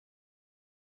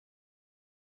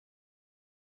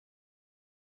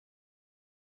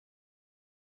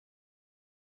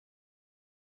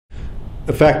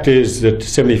the fact is that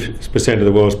 70% of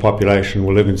the world's population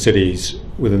will live in cities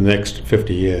within the next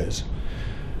 50 years.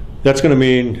 That's going to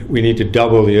mean we need to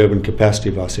double the urban capacity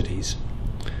of our cities.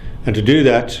 And to do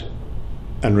that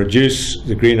and reduce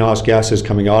the greenhouse gases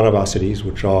coming out of our cities,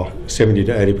 which are 70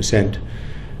 to 80%,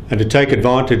 and to take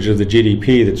advantage of the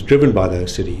GDP that's driven by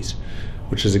those cities,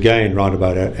 which is again around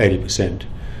about 80%,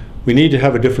 we need to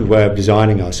have a different way of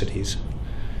designing our cities.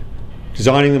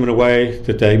 Designing them in a way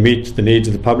that they meet the needs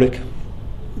of the public,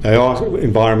 they are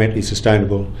environmentally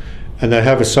sustainable, and they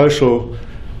have a social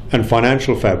and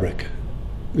financial fabric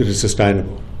that is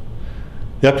sustainable.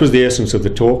 That was the essence of the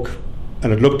talk,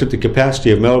 and it looked at the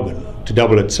capacity of Melbourne to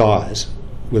double its size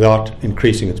without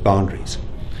increasing its boundaries.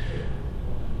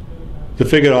 The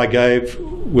figure I gave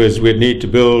was we'd need to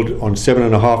build on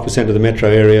 7.5% of the metro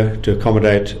area to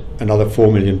accommodate another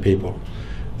 4 million people.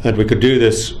 And we could do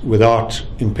this without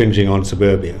impinging on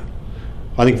suburbia.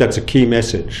 I think that's a key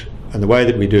message, and the way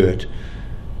that we do it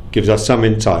gives us some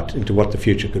insight into what the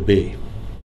future could be.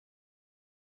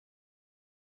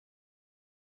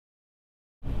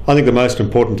 I think the most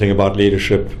important thing about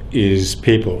leadership is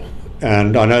people.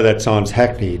 And I know that sounds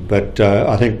hackneyed, but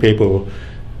I think people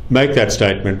make that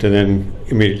statement and then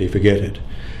immediately forget it.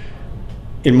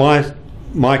 In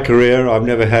my career, I've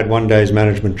never had one day's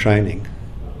management training.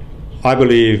 I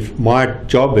believe my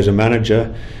job as a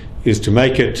manager is to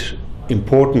make it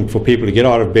important for people to get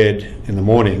out of bed in the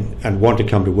morning and want to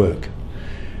come to work.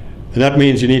 And that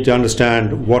means you need to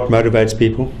understand what motivates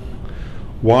people,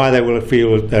 why they will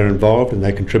feel that they're involved and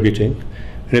they're contributing.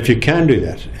 And if you can do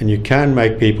that, and you can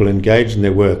make people engaged in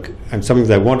their work and something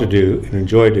they want to do and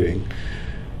enjoy doing,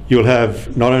 you'll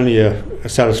have not only a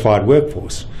satisfied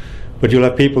workforce, but you'll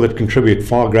have people that contribute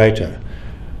far greater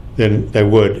than they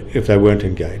would if they weren't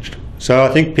engaged. So I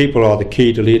think people are the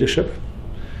key to leadership.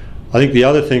 I think the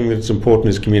other thing that's important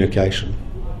is communication.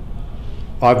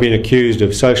 I've been accused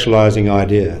of socializing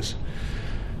ideas.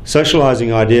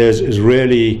 Socializing ideas is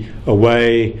really a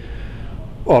way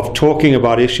of talking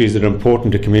about issues that are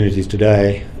important to communities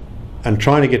today and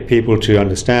trying to get people to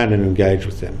understand and engage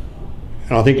with them.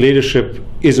 And I think leadership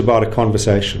is about a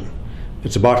conversation.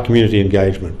 It's about community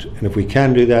engagement. And if we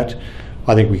can do that,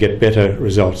 I think we get better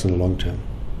results in the long term.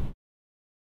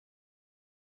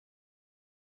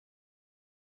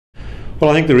 Well,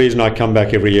 I think the reason I come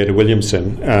back every year to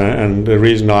Williamson, and the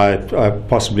reason I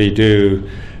possibly do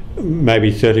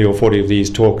maybe 30 or 40 of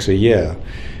these talks a year,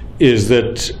 is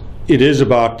that it is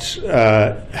about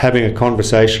having a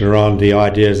conversation around the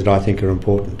ideas that I think are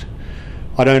important.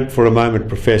 I don't for a moment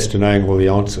profess to knowing all the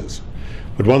answers,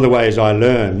 but one of the ways I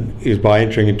learn is by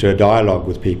entering into a dialogue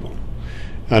with people.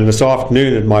 And this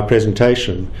afternoon at my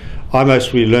presentation, I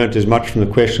mostly learnt as much from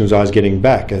the questions I was getting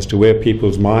back as to where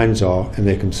people's minds are and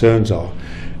their concerns are,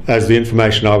 as the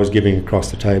information I was giving across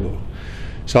the table.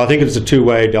 So I think it's a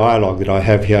two-way dialogue that I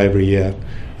have here every year.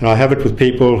 And I have it with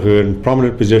people who are in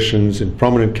prominent positions in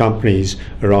prominent companies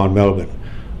around Melbourne.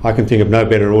 I can think of no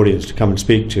better audience to come and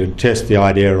speak to and test the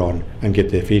idea on and get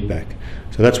their feedback.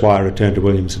 So that's why I return to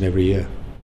Williamson every year.